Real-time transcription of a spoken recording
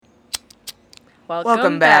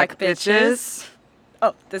Welcome back, bitches.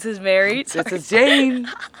 Oh, this is Mary. This is Jane.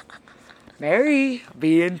 Mary,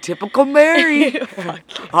 being typical Mary.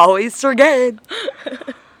 Always forgetting.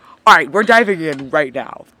 All right, we're diving in right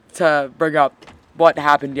now to bring up what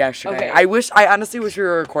happened yesterday. Okay. I honestly wish we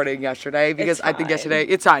were recording yesterday because It's I think fine. yesterday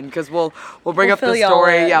it's fine because we'll bring up the fill y'all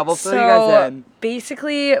story. in. Yeah, we'll fill you guys in.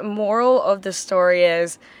 Basically, moral of the story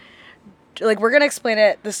is, like, we're gonna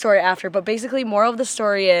explain the story after, but basically, moral of the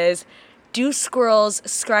story is, do squirrels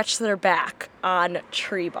scratch their back on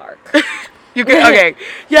tree bark? You could okay,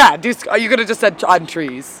 yeah. You could have just said on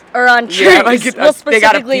trees. Or on trees. Yeah, like they got a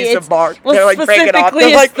specifically, piece of bark. Well, They're like breaking off. specifically,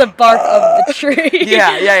 They're like it's the bark of the tree.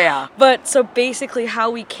 Yeah. But so basically, how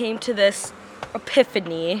we came to this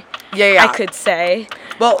epiphany, Yeah. I could say.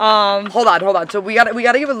 Well, hold on. So we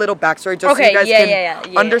gotta give a little backstory just so you guys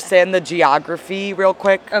can understand the geography real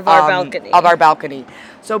quick of our balcony. Of our balcony.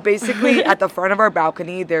 So basically, at the front of our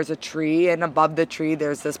balcony, there's a tree, and above the tree,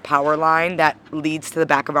 there's this power line that leads to the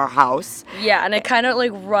back of our house. Yeah, and it kind of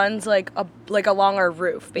like runs like along our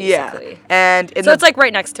roof, basically. Yeah, and it's like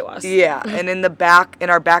right next to us. Yeah, and in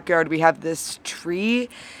our backyard, we have this tree.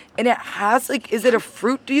 And it has, like, is it a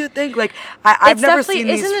fruit, do you think? Like, I've never seen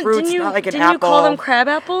these fruits, not like an apple. Didn't you call them crab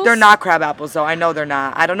apples? They're not crab apples, though. I know they're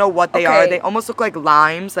not. I don't know what they are. They almost look like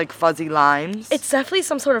limes, like fuzzy limes. It's definitely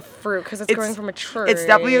some sort of fruit because it's growing from a tree. It's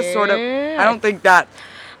definitely a sort of, I don't think that.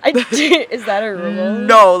 Is that a rule?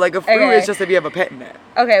 No, like a fruit is just if you have a pit in it.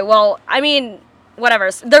 Okay, well, I mean,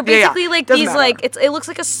 whatever. They're basically like doesn't these, matter. like, it looks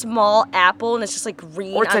like a small apple and it's just like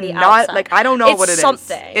green Or it's on the a nut. outside. Like, I don't know what it is. It's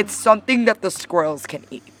something. It's something that the squirrels can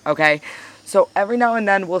eat, okay? So every now and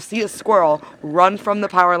then we'll see a squirrel run from the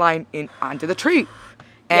power line onto the tree.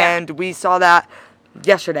 And we saw that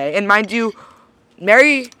yesterday. And mind you,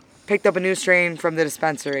 Mary picked up a new strain from the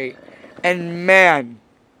dispensary. And man,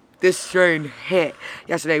 this strain hit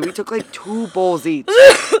yesterday. We took like 2 bowls each.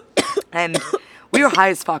 And we were high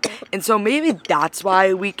as fuck. And so maybe that's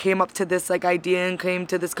why we came up to this like idea and came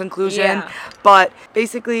to this conclusion. Yeah. But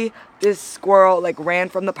basically, this squirrel like ran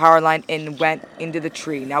from the power line and went into the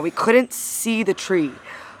tree. Now we couldn't see the tree,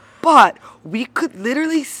 but we could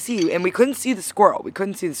literally see, and we couldn't see the squirrel.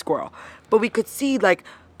 But we could see like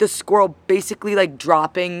the squirrel basically like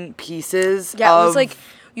dropping pieces. Yeah, it was like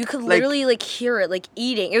you could literally like hear it like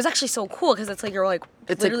eating. It was actually so cool because it's like you're like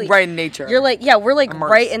it's like right in nature. You're like we're like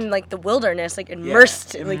immersed. Right in like the wilderness, like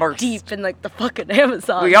immersed. Like deep in like the fucking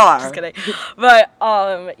Amazon. We are. Just kidding. But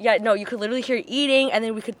you could literally hear it eating, and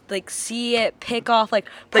then we could like see it pick off like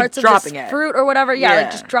parts of this fruit or whatever. Yeah,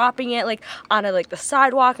 like just dropping it like onto like the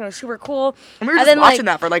sidewalk, and it was super cool. And we were just watching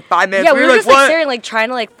that for like 5 minutes. Yeah, we were just like staring, like trying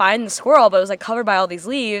to like find the squirrel, but it was like covered by all these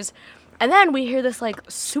leaves. And then we hear this like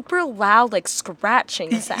super loud like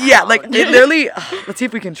scratching sound. Yeah, like it literally. Let's see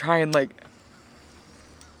if we can try and like.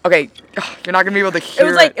 Okay, you're not gonna be able to hear.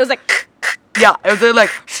 It was like. Yeah, it was like.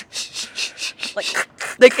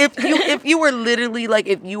 Like if you were literally like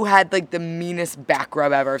if you had like the meanest back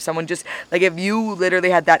rub ever, if someone just like if you literally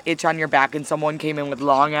had that itch on your back and someone came in with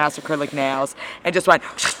long ass acrylic nails and just went.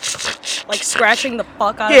 Like scratching the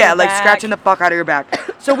fuck out of your back. Yeah, like scratching the fuck out of your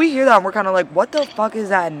back. So we hear that and we're kind of like, what the fuck is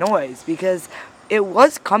that noise? Because it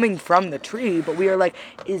was coming from the tree, but we were like,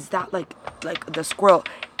 is that like the squirrel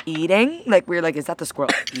eating? Like we were like, is that the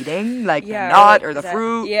squirrel eating? Like the nut or the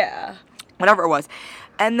fruit? Yeah. Whatever it was.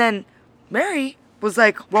 And then Mary was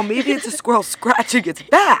like, well, maybe it's a squirrel scratching its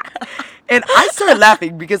back. And I started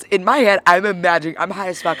laughing because in my head, I'm high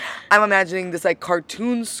as fuck. I'm imagining this like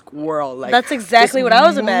cartoon squirrel. Like that's exactly what I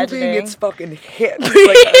was imagining. Moving its fucking hips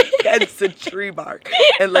like against the tree bark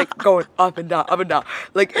and like going up and down, up and down.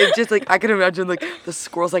 Like it's just like I can imagine like the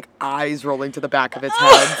squirrel's like eyes rolling to the back of its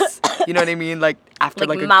head. You know what I mean? Like after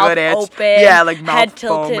like a good itch. Open, yeah, like mouth head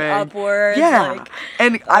tilted foaming. upwards. Yeah. Like,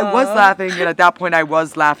 and I was laughing, and at that point I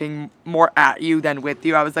was laughing more at you than with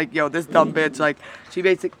you. I was like, yo, this dumb bitch, like she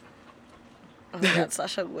basically. Oh my god,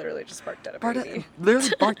 Sasha literally just barked at a baby.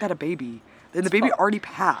 Literally barked at a baby. And the baby already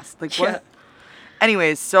passed. Like, what? Yeah.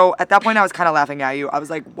 Anyways, so at that point I was kind of laughing at you. I was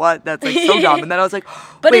like, what? That's like so dumb. And then I was like,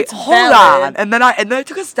 but wait, it's hold on. And then I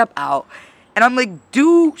took a step out. And I'm like,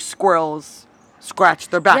 do squirrels scratch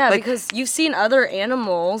their back? Yeah, like, because you've seen other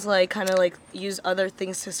animals like kind of like use other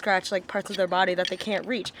things to scratch like parts of their body that they can't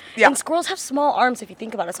reach. Yeah. And squirrels have small arms if you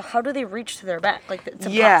think about it. So how do they reach to their back? Like it's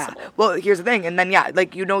impossible. Yeah. Well, here's the thing. And then like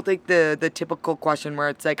like the typical question where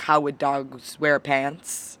it's like, how would dogs wear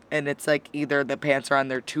pants? And it's like either the pants are on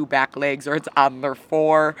their 2 back legs or it's on their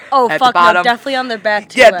 4 at the bottom. No, definitely on their back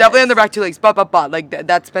 2 legs. legs. Definitely on their back 2 legs. But like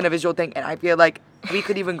that's been a visual thing, and I feel like we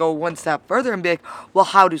could even go one step further and be like, well,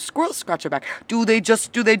 how do squirrels scratch their back? Do they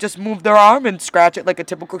just move their arm and scratch it like a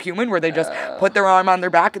typical human, where they just put their arm on their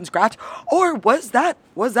back and scratch? Or was that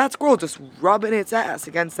squirrel just rubbing its ass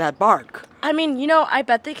against that bark? I mean, I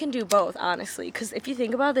bet they can do both, honestly. Because if you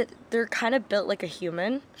think about it, they're kind of built like a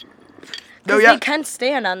human. Because they can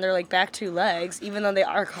stand on their back two legs, even though they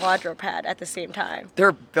are quadruped at the same time.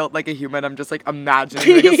 They're built like a human. I'm just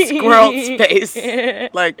imagining a squirrel's face.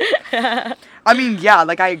 I mean, yeah,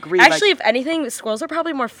 I agree. Actually, if anything, squirrels are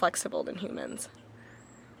probably more flexible than humans.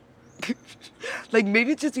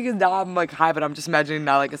 Maybe it's just because now I'm high, but I'm just imagining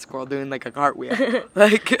now a squirrel doing a cartwheel.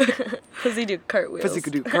 Because he do cartwheels. Because he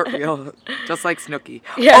could do cartwheel, just like Snooki.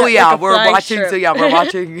 Yeah, oh yeah, we're watching. Shrimp. So yeah, we're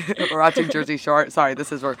watching Jersey Shore. Sorry,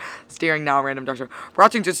 we're steering now random direction. We're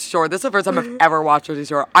watching Jersey Shore. This is the first time I've ever watched Jersey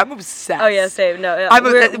Shore. I'm obsessed. Oh yeah, same. No,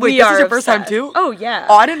 wait, this is your first time too? Oh yeah.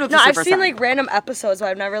 Oh, I didn't know this was your first time. No, I've seen random episodes, but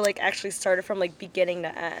I've never actually started from beginning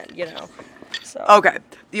to end. So. Okay,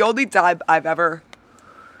 the only time I've ever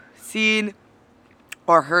seen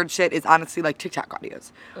or heard shit is honestly TikTok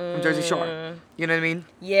audios from Jersey Shore. You know what I mean?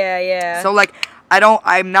 Yeah. So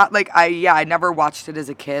I never watched it as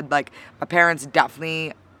a kid. My parents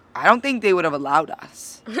definitely, I don't think they would have allowed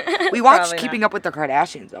us. We watched Keeping Up with the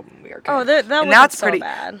Kardashians when we were kids. Oh, that and wasn't that's so pretty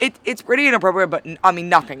bad. It's pretty inappropriate, but I mean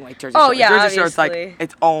nothing like Jersey Shore. Oh yeah, Jersey Shore is obviously.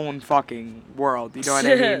 its own fucking world. You know what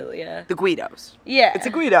I mean? Yeah. The Guidos. Yeah. It's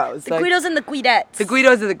the Guidos. The Guidos and the Guidettes. The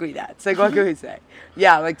Guidos and the Guidettes. What can we say?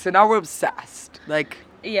 Yeah, so now we're obsessed.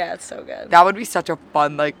 Yeah, it's so good. That would be such a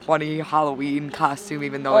fun, funny Halloween costume,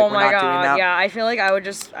 even though we're not doing that. Yeah, I feel I would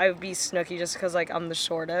be Snooki just because I'm the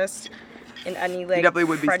shortest in any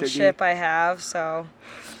friendship I have. So.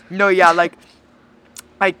 No, yeah,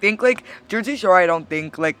 I think Jersey Shore. I don't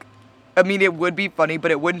think I mean it would be funny, but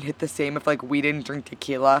it wouldn't hit the same if we didn't drink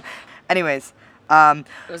tequila. Anyways, it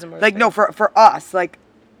was no, for us,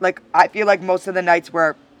 I feel most of the nights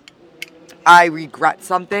where I regret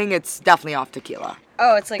something, it's definitely off tequila.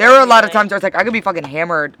 Oh, it's there were a lot of times where it's I could be fucking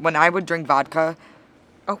hammered when I would drink vodka.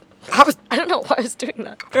 Oh, I don't know why I was doing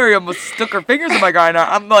that. Mary almost stuck her fingers in my guy now.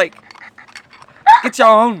 I'm get your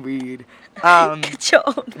own weed. Get your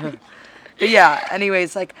own weed. But yeah,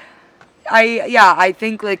 anyways, I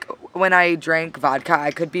think when I drank vodka, I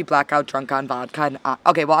could be blackout drunk on vodka. And,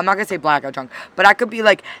 okay, well, I'm not gonna say blackout drunk, but I could be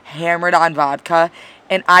hammered on vodka,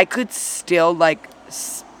 and I could still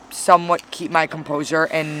somewhat keep my composure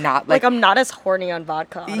and not I'm not as horny on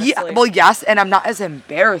vodka, honestly. Yeah, well, yes, and I'm not as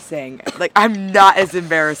embarrassing. I'm not as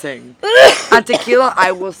embarrassing. On tequila,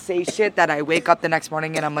 I will say shit that I wake up the next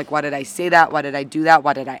morning and I'm why did I say that? Why did I do that?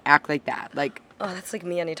 Why did I act like that? Oh, that's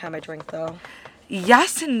me anytime I drink, though.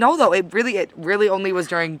 Yes and no, though. It really only was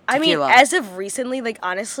during tequila. I mean, as of recently,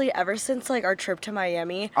 honestly, ever since our trip to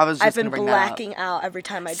Miami, I've been blacking out every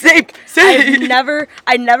time I drink. Same.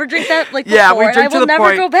 I never drink that before, yeah, we drink and I will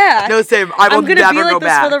never go back. No, same. I will never go back. I'm gonna be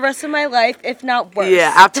this for the rest of my life, if not worse.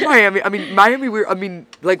 Yeah, after Miami,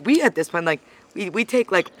 we at this point, we take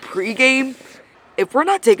pregame. If we're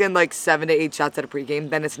not taking 7 to 8 shots at a pregame,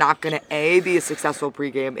 then it's not gonna A, be a successful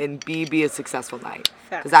pregame, and B, be a successful night.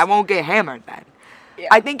 Because I won't get hammered then. Yeah.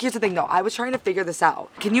 I think here's the thing though. I was trying to figure this out.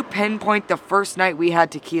 Can you pinpoint the first night we had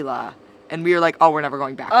tequila and we were oh, we're never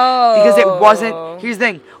going back? Oh. Because it wasn't. Here's the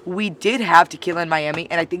thing. We did have tequila in Miami,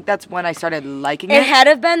 and I think that's when I started liking it. It had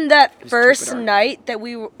to have been that first night that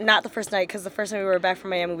we were, not the first night, because the first night we were back from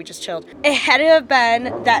Miami, we just chilled. It had to have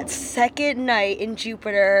been that second night in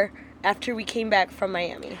Jupiter after we came back from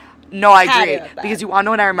Miami. No, I agree. Because you want to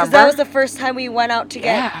know what I remember? Because that was the first time we went out to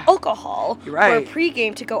get alcohol for a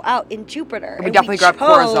pregame to go out in Jupiter. And we definitely grabbed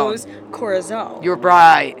Corazon. You're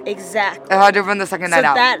right. Exactly. How different the second night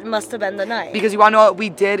out. So that must have been the night. Because you want to know what we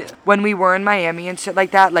did when we were in Miami and shit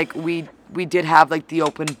like that? We did have the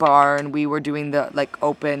open bar, and we were doing the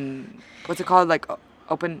open, what's it called?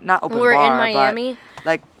 Open, not open bar. We were in Miami.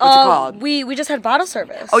 What's it called? We just had bottle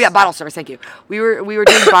service. Oh yeah, bottle service. Thank you. We were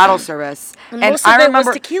doing bottle service, and most of it was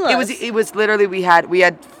tequilas. It was literally we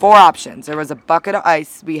had 4 options. There was a bucket of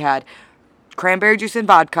ice. We had cranberry juice and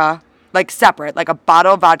vodka, separate, a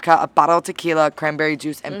bottle of vodka, a bottle of tequila, cranberry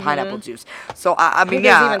juice, and pineapple juice. So I mean,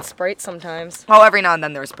 there's even Sprite sometimes. Oh, every now and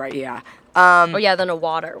then there's Sprite. Yeah. Then a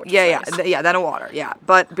water. Then a water. Yeah.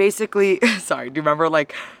 But basically, sorry. Do you remember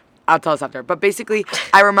I'll tell us after. But basically,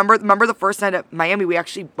 I remember the first night at Miami, we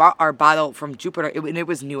actually bought our bottle from Jupiter, and it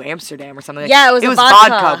was New Amsterdam or something. Yeah, it was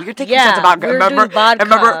vodka. We were taking shots of vodka. We were doing vodka.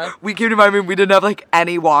 Remember, we came to Miami, and we didn't have like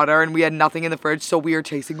any water, and we had nothing in the fridge, so we were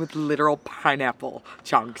chasing with literal pineapple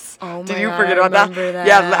chunks. Oh my Did you God, forget about I remember that?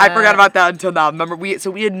 Yeah, I forgot about that until now. Remember, we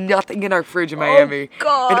had nothing in our fridge in Miami. Oh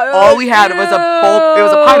God, and all we had was a bowl. It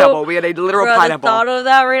was a pineapple. We had a literal Bro, pineapple. The thought of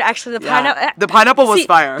that, right? Actually, The pineapple was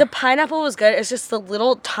fire. The pineapple was good. It's just the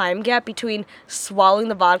little time gap between swallowing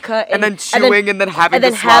the vodka and then chewing and then having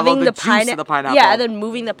to swallow the juice of the pineapple. Yeah, and then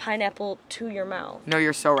moving the pineapple to your mouth. No,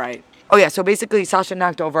 you're so right. Oh yeah, so basically Sasha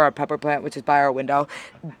knocked over our pepper plant, which is by our window.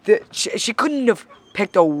 She couldn't have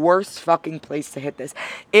picked a worse fucking place to hit this.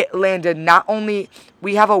 It landed not only,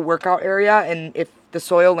 we have a workout area, and if the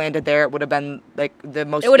soil landed there, it would have been like the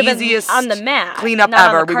most easiest on the mat, cleanup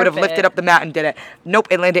ever. We would have lifted up the mat and did it. Nope,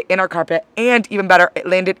 it landed in our carpet, and even better, it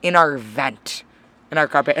landed in our vent. In our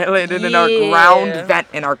carpet. It landed in our ground vent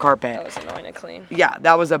in our carpet. That was annoying to clean. Yeah,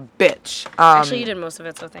 that was a bitch. Actually, you did most of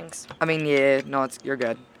it, so thanks. I mean, yeah, no, you're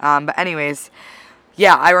good. But anyways,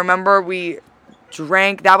 yeah, I remember we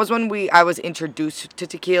drank. That was when I was introduced to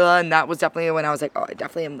tequila, and that was definitely when I was like, oh, I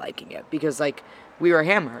definitely am liking it, because like we were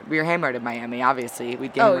hammered. We were hammered in Miami, obviously.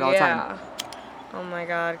 We'd get hammered all the time. Oh my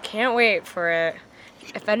God, can't wait for it.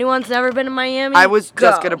 If anyone's never been to Miami, I was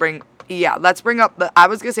just gonna bring. Yeah, let's bring up I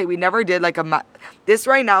was gonna say we never did like this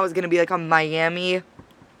right now is gonna be like a Miami.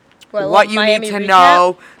 What you need to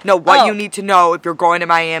know. No, what you need to know if you're going to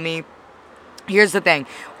Miami. Here's the thing.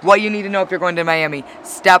 What you need to know if you're going to Miami.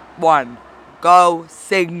 Step 1, go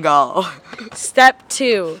single. Step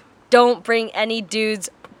 2, don't bring any dudes.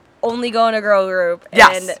 Only go in a girl group.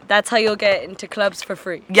 Yes. And that's how you'll get into clubs for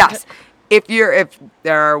free. Yes. If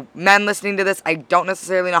there are men listening to this, I don't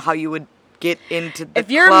necessarily know how you would get into the If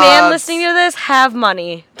you're clubs. a man listening to this, have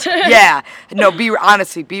money. Yeah. No,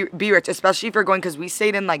 honestly, be rich, especially if you're going, because we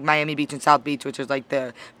stayed in like Miami Beach and South Beach, which is like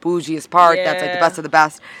the bougiest part. Yeah. That's like the best of the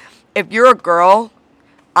best. If you're a girl,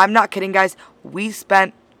 I'm not kidding, guys. We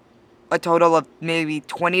spent a total of maybe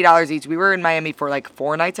 $20 each. We were in Miami for like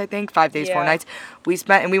 4 nights, I think, 5 days, 4 nights. We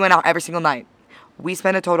went out every single night. We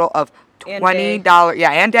spent a total of $20.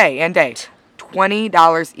 Yeah, and day.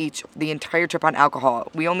 $20 each, the entire trip on alcohol.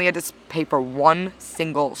 We only had to pay for one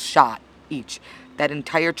single shot each, that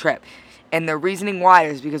entire trip. And the reasoning why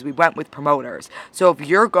is because we went with promoters. So if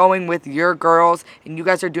you're going with your girls and you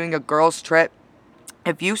guys are doing a girls trip,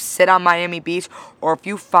 if you sit on Miami Beach, or if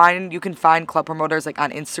you can find club promoters like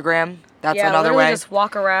on Instagram, that's another way. Just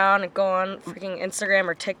walk around and go on freaking Instagram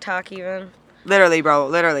or TikTok even. Literally, bro,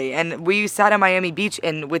 literally. And we sat on Miami Beach,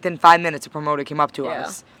 and within 5 minutes, a promoter came up to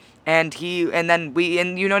us. And you know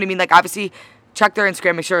what I mean? Like, obviously, check their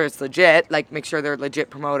Instagram, make sure it's legit. Like, make sure they're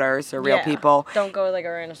legit promoters or real people. Don't go with, like,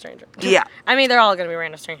 a random stranger. Yeah. I mean, they're all going to be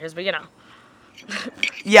random strangers, but, you know.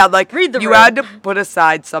 Yeah, like, read the you room. had to put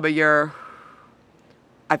aside some of your,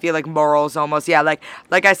 I feel like, morals almost. Yeah, like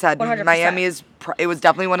I said, 100%. Miami it was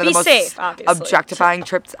definitely one of the most safe, obviously. objectifying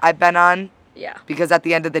trips I've been on. Yeah. Because at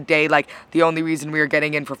the end of the day, like, the only reason we were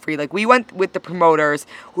getting in for free, like, we went with the promoters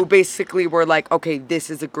who basically were like, okay, this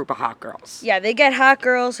is a group of hot girls. Yeah, they get hot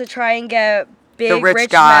girls to try and get big, rich men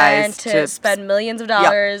guys to spend millions of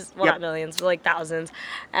dollars, Yep. well, not millions, but, like, thousands,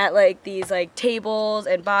 at, like, these, like, tables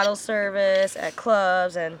and bottle service at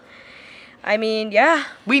clubs, and, I mean, yeah.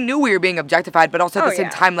 We knew we were being objectified, but also at the same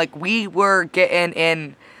time, like, we were getting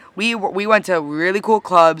in. We went to really cool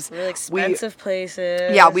clubs. Really expensive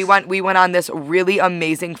places. Yeah, we went on this really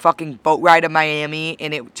amazing fucking boat ride in Miami,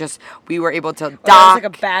 and we were able to dock. It was like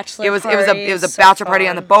a bachelor party. It was a bachelor party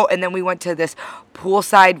on the boat, and then we went to this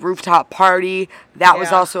poolside rooftop party. That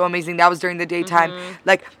was also amazing. That was during the daytime. Mm-hmm.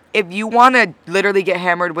 Like, if you want to literally get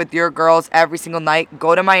hammered with your girls every single night,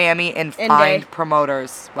 go to Miami and find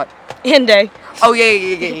promoters. What? In day. Oh,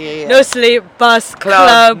 yeah. No sleep, bus,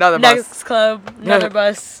 club, another next bus. Club, another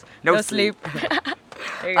bus, no sleep.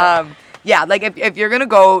 There you go. Yeah, like, if you're going to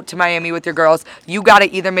go to Miami with your girls, you got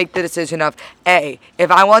to either make the decision of, A,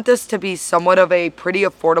 if I want this to be somewhat of a pretty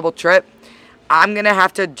affordable trip, I'm going to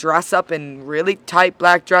have to dress up in really tight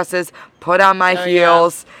black dresses, put on my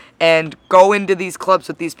heels, and go into these clubs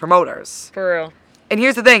with these promoters. For real. And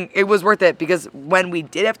here's the thing, it was worth it, because when we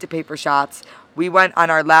did have to pay for shots, we went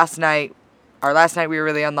on our last night. Our last night we were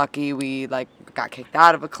really unlucky. We got kicked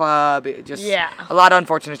out of a club. It just a lot of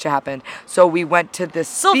unfortunate shit happened. So we went to this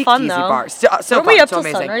speakeasy bar. Were we up till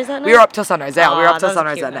sunrise that night? We were up till sunrise. Yeah, we were up till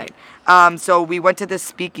sunrise that night. So we went to this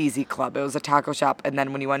speakeasy club. It was a taco shop, and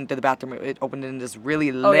then when you went into the bathroom, it opened in this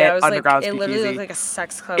really lit it was underground it speakeasy. literally looked like a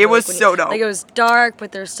sex club. It was when so dope. Like it was dark,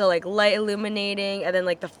 but there's still like light illuminating, and then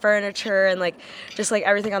like the furniture and like just like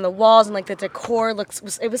everything on the walls and like the decor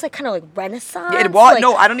it was like kind of like Renaissance. It was like,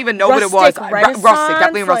 no, I don't even know what it was. Rustic,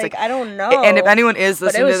 definitely rustic. Like, I don't know. And if anyone is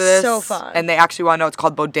listening to this, so fun. and they actually want to know, it's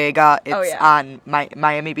called Bodega. It's on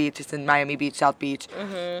Miami Beach. It's in Miami Beach, South Beach.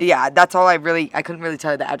 Mm-hmm. Yeah, that's all I couldn't really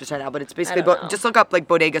tell you the address right now, but it's basically just look up like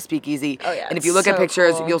Bodega Speakeasy. Oh yeah. And if you look at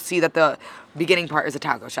pictures, cool. you'll see that the beginning part is a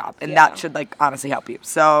taco shop, and that should like honestly help you.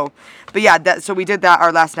 So, but yeah, so we did that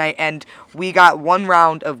our last night, and we got one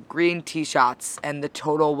round of green tea shots, and the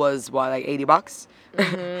total was like $80.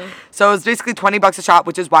 Mm-hmm. So it was basically $20 a shot,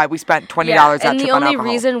 which is why we spent $20 that trip on alcohol. And the only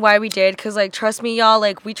reason why we did, because like trust me, y'all,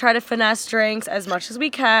 like we try to finesse drinks as much as we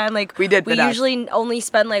can. Like we usually only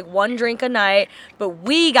spend like one drink a night, but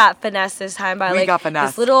we got finessed this time by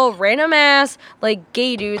this little random ass like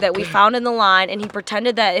gay dude that we found in the line, and he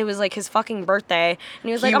pretended that it was like his fucking birthday, and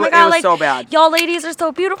he was like, oh my god, like so bad. Y'all ladies are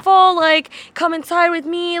so beautiful, like come inside with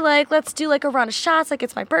me, like let's do like a round of shots, like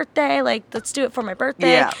it's my birthday, like let's do it for my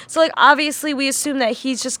birthday. Yeah. So like obviously we assume that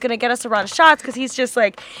he's just gonna get us a round of shots because he's just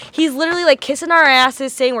like he's literally like kissing our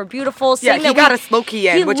asses, saying we're beautiful. Saying he got us low key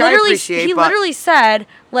in, which I appreciate. He literally said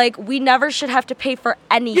like we never should have to pay for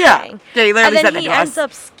anything. Yeah, he literally said that to us. And then he ends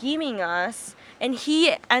up scheming us, and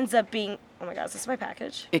he ends up being. Oh my god, is this my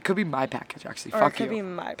package? It could be my package actually. Or Fuck it could you. be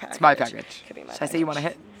my package. It's my package. Could be my Should package. I say you want to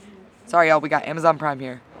hit? Sorry, y'all. We got Amazon Prime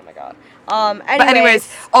here. Oh my god. But anyways,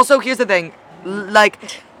 also here's the thing, like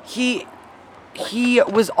he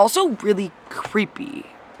was also really creepy.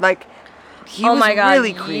 Like he was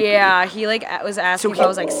really creepy. Yeah, he like was asking if I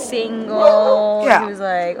was like single. Yeah. He was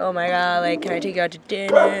like, oh my god, like can I take you out to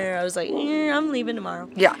dinner? I was like, I'm leaving tomorrow.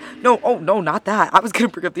 Yeah. No. Oh no, not that. I was gonna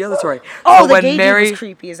bring up the other story. Oh, so the gay dude was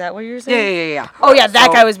creepy. Is that what you're saying? Yeah. Oh yeah,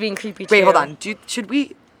 that guy was being creepy too. Wait, hold on. Should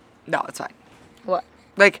we? No, it's fine. What?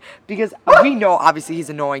 Like because we know obviously he's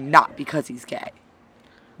annoying, not because he's gay.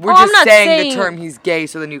 We're I'm just not saying the term he's gay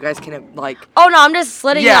so then you guys can like. Oh no, I'm just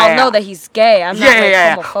letting y'all know that he's gay. I'm not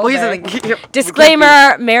homophobic. Well, here's the thing.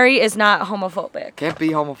 Disclaimer: Mary is not homophobic. Can't be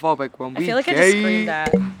homophobic when we. I feel like gay. I just screamed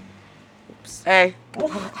that. Oops. Hey.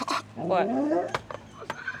 What?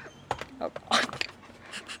 Oh god.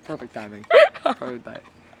 Perfect timing. Perfect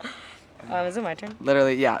timing. Is it my turn?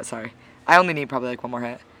 Literally, yeah. Sorry, I only need probably like one more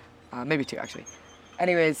hit, maybe two actually.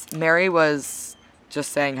 Anyways, Mary was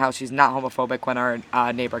just saying how she's not homophobic when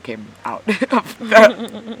our neighbor came out.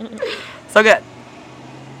 So good.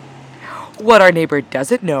 What our neighbor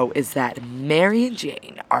doesn't know is that Mary and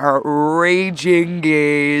Jane are raging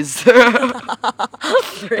gays.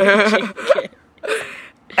 Raging gays.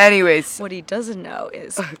 Anyways. What he doesn't know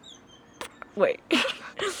is... Wait.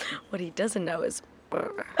 What he doesn't know is...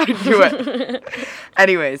 I knew it.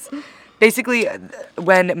 Anyways. Basically,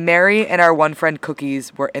 when Mary and our one friend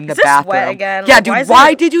Cookies were in the bathroom. Wet again? Yeah, dude,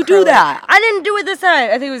 why did you do that? I didn't do it this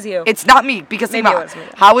time. I think it was you. It's not me because Maybe it was me.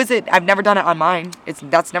 How is it? I've never done it on mine.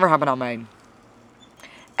 That's never happened on mine.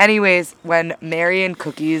 Anyways, when Mary and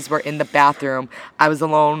Cookies were in the bathroom, I was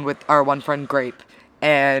alone with our one friend Grape,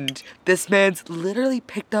 and this man's literally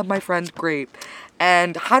picked up my friend Grape.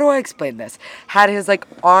 And how do I explain this? Had his like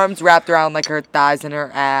arms wrapped around like her thighs and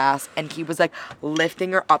her ass, and he was like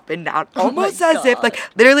lifting her up and down, almost as if like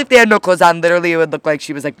literally if they had no clothes on, literally it would look like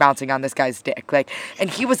she was like bouncing on this guy's dick. Like,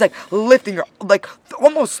 and he was like lifting her, like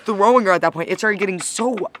almost throwing her at that point. It started getting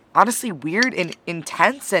so honestly weird and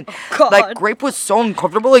intense, and like Grape was so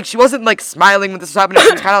uncomfortable. Like she wasn't like smiling when this was happening.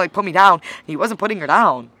 She was kind of like put me down. And he wasn't putting her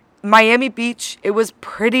down. Miami Beach, it was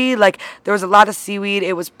pretty, like, there was a lot of seaweed.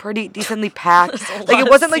 It was pretty decently packed. Like, it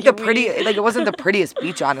wasn't, like, it wasn't the prettiest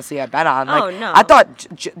beach, honestly, I've been on. Like, oh, no. I thought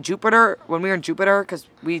Jupiter, when we were in Jupiter, because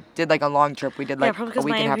we did, like, a long trip. We did, like, probably a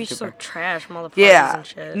week and a half Miami Beach is so Jupiter. trash from all the parties and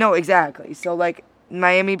shit. No, exactly. So, like,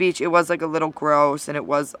 Miami Beach, it was like a little gross and it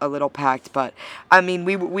was a little packed, but I mean,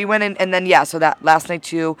 we went in, and then so that last night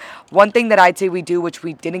too. One thing that I'd say we do, which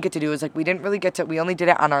we didn't get to do, is like we didn't really get to. We only did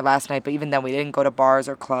it on our last night, but even then we didn't go to bars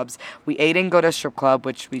or clubs. We ate and go to a strip club,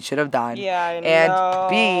 which we should have done. Yeah, I know. And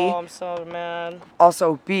B, I'm so mad.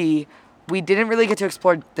 Also B, we didn't really get to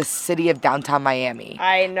explore the city of downtown Miami.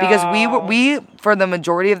 I know. Because we for the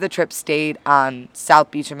majority of the trip stayed on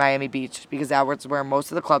South Beach and Miami Beach because that was where most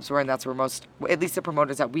of the clubs were and that's where most, at least the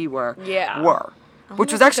promoters that we were,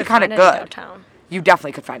 which was actually kind of good. Downtown. You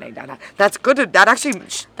definitely could find it downtown. That's good. That actually.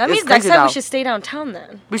 That means next time we should stay downtown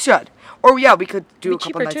then. We should. Or yeah, we could do a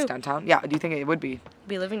couple nights too. downtown. Yeah. Do you think it would be?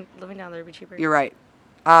 Be living down there would be cheaper. You're right.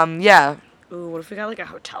 Yeah. Ooh, what if we got like a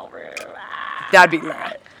hotel room? That'd be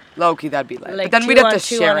lit. Low-key, that'd be lit. Like but then we'd have to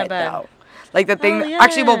share it, though. Like the thing. Oh,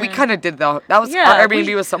 Actually, well, we yeah. kind of did though. That was Yeah, our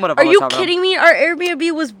Airbnb was somewhat of a Are you hotel room. kidding me? Our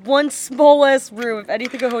Airbnb was one small ass room. If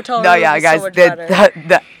anything, a hotel No, room yeah, was guys. so much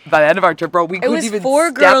better. By the end of our trip, bro, we It couldn't was even 4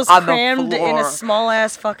 step girls on the crammed in a floor. small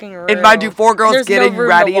ass fucking room. And mind you, 4 girls There's no getting room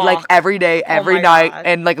to ready like walk. every day, every my night, God.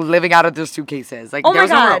 and like living out of their suitcases. Like Oh there my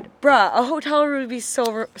was no room. god, bruh, a hotel room would be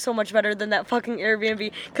so much better than that fucking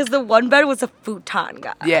Airbnb. Because the one bed was a futon,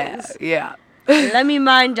 guys. Yeah. Let me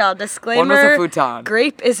mind y'all. Disclaimer. One was a futon.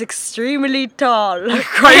 Grape is extremely tall.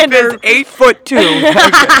 Grape is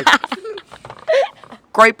 8'2".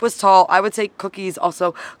 Grape was tall. I would say Cookies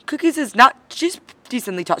also. Cookies is not. She's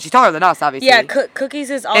decently tall. She's taller than us, obviously. Yeah, Cookies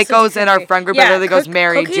is also. It goes in our Cookie. friend group. It literally goes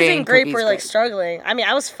Mary, Cookies Jane, and Grape Cookies, were like Grape. struggling. I mean,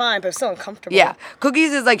 I was fine, but still uncomfortable. Yeah,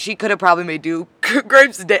 Cookies is like she could have probably made do.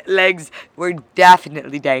 Grape's legs were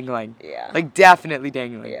definitely dangling. Yeah. Like definitely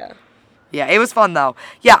dangling. Yeah. Yeah, it was fun though.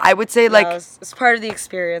 Yeah, I would say like. No, it's part of the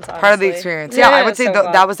experience. Honestly. Part of the experience. Yeah, I would say so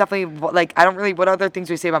fun. that was definitely like I don't really. What other things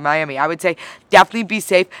we say about Miami? I would say definitely be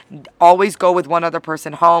safe. Always go with one other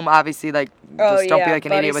person home. Obviously, like just don't be yeah, like an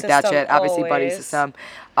buddy idiot with that system shit. Obviously, buddy always. system.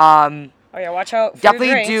 Oh yeah, watch out. For Definitely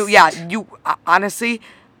your do. drinks. Yeah, you honestly.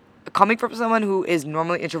 Coming from someone who is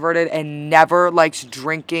normally introverted and never likes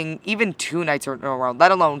drinking, even 2 nights in a row,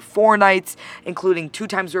 let alone 4 nights, including 2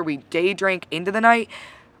 times where we day drank into the night,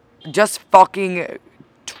 just fucking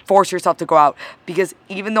force yourself to go out. Because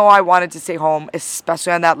even though I wanted to stay home,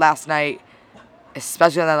 especially on that last night,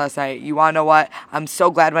 you want to know what? I'm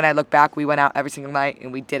so glad when I look back, we went out every single night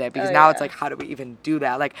and we did it. Because now it's like, how do we even do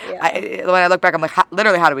that? Like, Yeah. when I look back, I'm like,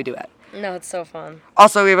 literally, how do we do it? No, it's so fun.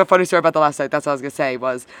 Also, we have a funny story about the last night. That's what I was going to say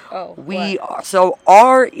was what? So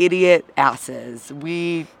our idiot asses,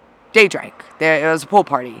 we day drank. It was a pool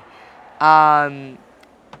party.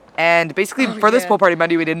 And basically for this pool party,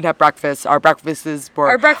 Monday, we didn't have breakfast. Our breakfast was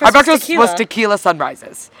tequila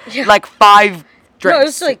sunrises. Yeah. Like 5 drinks. No, it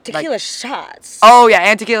was like tequila shots. Oh yeah,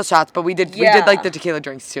 and tequila shots, but we did like the tequila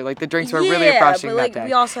drinks too. Like the drinks were really refreshing but, like, that day.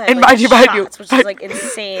 we also had and like mind you, shots, which is like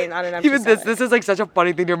insane on an empty even stomach. this is like such a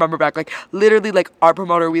funny thing to remember back. Like literally, like our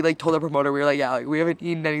promoter, we like told our promoter, we were like, yeah, like we haven't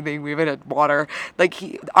eaten anything, we haven't had water. Like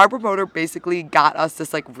our promoter basically got us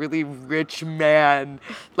this like really rich man,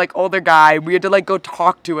 like older guy. We had to like go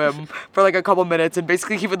talk to him for like a couple minutes, and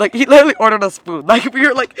basically he literally ordered us food. Like we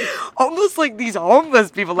were like almost like these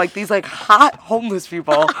homeless people, like these like hot homeless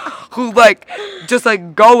people who like just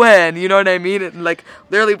like go in, you know what I mean? And like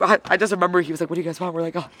literally, I just remember he was like, "What do you guys want?" We're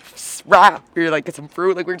like, "Oh, wrap." We were like, "Get some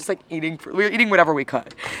fruit." Like we were just like eating fruit. We were eating whatever we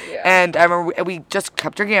could. Yeah. And I remember we just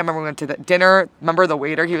kept drinking. I remember we went to the dinner. Remember the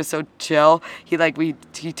waiter? He was so chill. He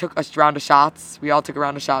took us round of shots. We all took a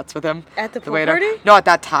round of shots with him. At the pool waiter. party? No, at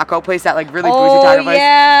that taco place, that like really bougie taco place. Oh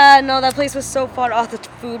yeah, no, that place was so fun. Oh, the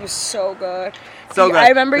food was so good. So good. I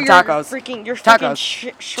remember The your tacos. freaking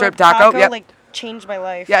Tacos. shrimp taco, yep. like changed my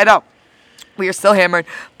life. Yeah, I know. We were still hammered.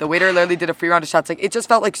 The waiter literally did a free round of shots. Like it just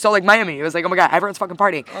felt like so like Miami. It was like, oh my god, everyone's fucking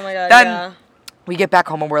partying. Oh my god. Then yeah. we get back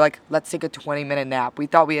home and we're like, let's take a 20-minute nap. We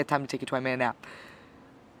thought we had time to take a 20-minute nap.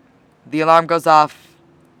 The alarm goes off.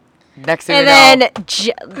 Next thing And we know,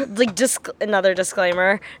 then, another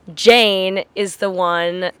disclaimer: Jane is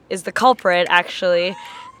the culprit. Actually,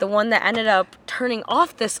 the one that ended up turning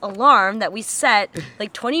off this alarm that we set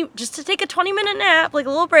like 20 just to take a 20-minute nap, like a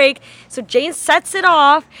little break. So Jane sets it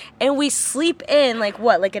off, and we sleep in like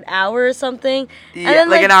an hour or something. yeah, and then,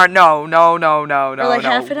 like an hour. No. Or like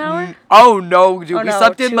half an hour? Oh no, dude. Oh, we no,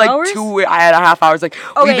 slept in 2 like hours? 2.5 hours. Like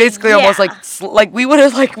we Okay, basically almost yeah. like we would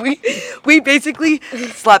have like we basically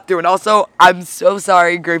slept through. And also, I'm so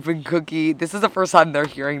sorry, Grape and Cookie. This is the first time they're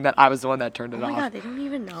hearing that I was the one that turned it Oh off. my god, they don't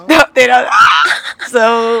even know. No, they don't.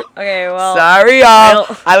 So Okay, well. sorry, y'all.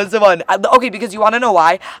 don't- I was the one. Okay, because you want to know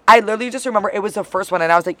why? I literally just remember it was the first one,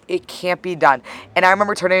 and I was like, it can't be done. And I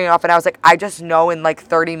remember turning it off, and I was like, I just know in like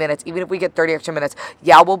 30 minutes, even if we get 30 extra minutes,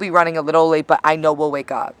 yeah, we'll be running a little late, but I know we'll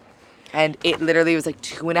wake up. And it literally was like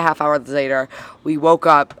 2.5 hours later. We woke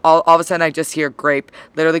up. All of a sudden, I just hear Grape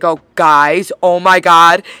literally go, guys, oh my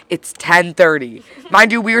God, it's 10:30.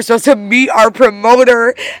 Mind you, we were supposed to meet our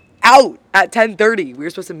promoter out at 10:30. We were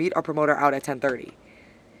supposed to meet our promoter out at 10:30.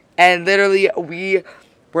 And literally, we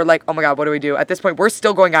were like, oh my God, what do we do? At this point, we're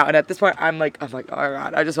still going out. And at this point, I'm like, oh my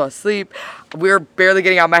God, I just want to sleep. We were barely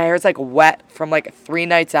getting out. My hair's like wet from like 3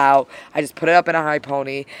 nights out. I just put it up in a high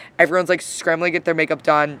pony. Everyone's like scrambling to get their makeup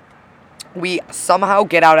done. We somehow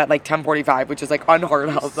get out at like 10:45, which is like unheard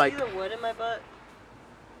of. Like, the wood in my butt?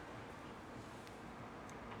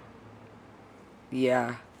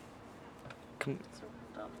 yeah. Come.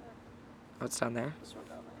 Oh, it's down there.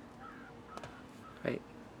 Wait.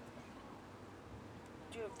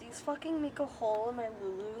 Dude, if these fucking make a hole in my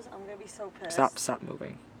Lulus, I'm gonna be so pissed. Stop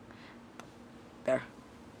moving. There.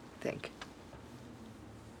 Think.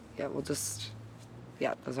 Yeah, we'll just.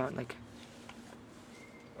 Yeah, those aren't like.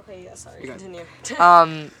 Okay, yeah, sorry, You're good.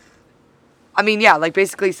 continue. I mean, yeah, like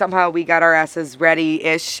basically somehow we got our asses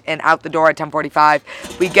ready-ish and out the door at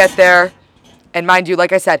 10:45. We get there, and mind you,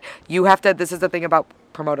 like I said, you have to. This is the thing about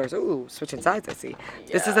promoters. Ooh, switching sides. I see.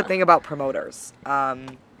 This is the thing about promoters.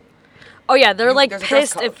 Oh yeah, they're like there's a dress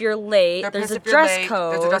pissed code. if you're late. They're There's pissed a if you're dress late.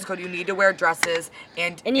 code. There's a dress code. You need to wear dresses,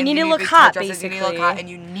 and you need to look tight hot, dresses, You need to look basically. hot, and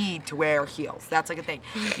you need to wear heels. That's like a thing.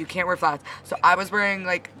 You can't wear flats. So I was wearing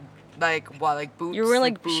like boots. You were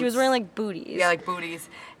wearing boots. she was wearing like booties. Yeah, like booties.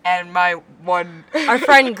 And my one. Our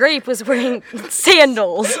friend Grape was wearing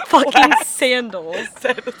sandals, fucking sandals.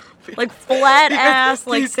 Like flat ass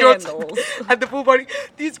like sandals. At the pool party,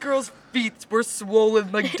 these girls' feet were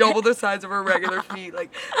swollen like double the size of her regular feet.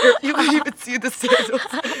 Like you couldn't even see the sandals.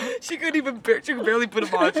 She could barely put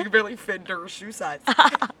them on. She could barely fit into her shoe size.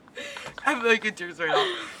 I'm like in tears right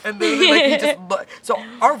now. And then like he just so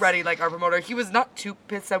already like our promoter, he was not too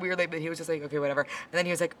pissed that we were late, but he was just like, okay, whatever. And then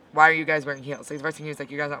he was like, why are you guys wearing heels? Like the first thing he was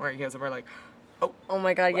like, you guys aren't wearing heels, and we're like, oh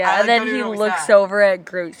my god, yeah. And then he looks over at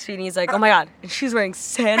Groot's feet and he's like, oh my god, and she's wearing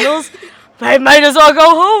sandals? I might as well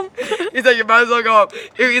go home. He's like, you might as well go home.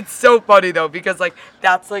 It's so funny though, because like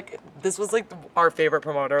that's like this was like our favorite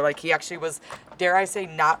promoter. Like he actually was, dare I say,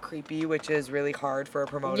 not creepy, which is really hard for a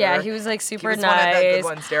promoter. Yeah, he was like super he was nice. One of the good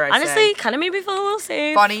ones, dare I Honestly, say. kind of made me feel a little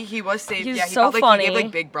safe. Funny, he was safe. He was yeah, he so felt like funny. he gave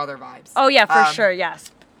like Big Brother vibes. Oh yeah, for sure.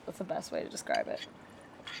 Yes, that's the best way to describe it.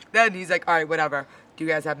 Then he's like, all right, whatever. Do you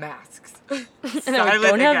guys have masks? And then we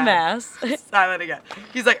don't have masks. Silent again.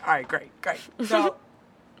 He's like, all right, great. So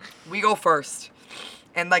we go first.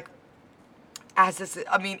 And like, as this,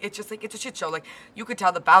 I mean, it's just like, it's a shit show. Like, you could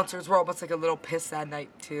tell the bouncers were almost like a little pissed that night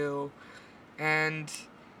too. And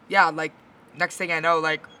yeah, like, next thing I know,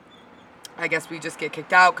 like, I guess we just get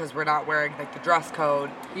kicked out because we're not wearing like the dress code.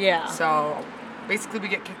 Yeah. So basically we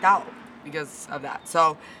get kicked out because of that.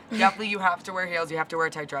 So definitely you have to wear heels, you have to wear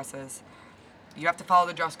tight dresses. You have to follow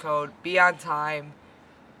the dress code, be on time,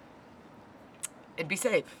 and be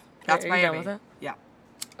safe. That's Are you Miami. done with it? Yeah.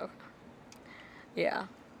 Okay. Yeah.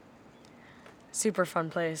 Super fun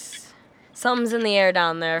place. Something's in the air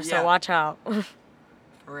down there, so Yeah. watch out. For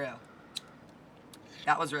real.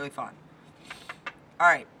 That was really fun. All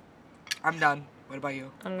right. I'm done. What about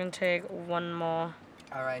you? I'm gonna take one more.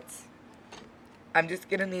 All right. I'm just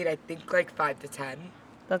going to need, I think, like 5 to 10.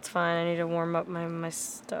 That's fine. I need to warm up my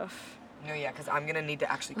stuff. No, yeah, because I'm going to need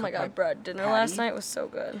to actually Oh cook my god, bro. Dinner patty. last night was so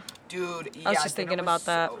good. Dude, yeah. I was just thinking dinner about was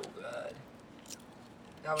that. So good.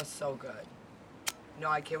 That was so good. No,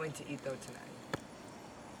 I can't wait to eat, though, tonight.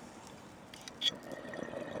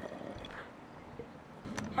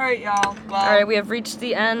 All right, y'all. Well, Alright, we have reached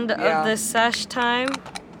the end yeah. of this sesh time.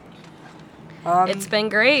 It's been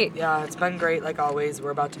great. Yeah, it's been great, like always.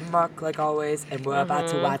 We're about to muck, like always, and we're about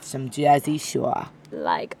to watch some Jersey Shore.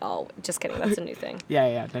 Like, oh, just kidding. That's a new thing.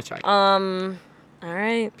 Yeah, that's right.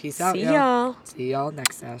 Alright. Peace out, See y'all. y'all. See y'all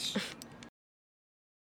next sesh.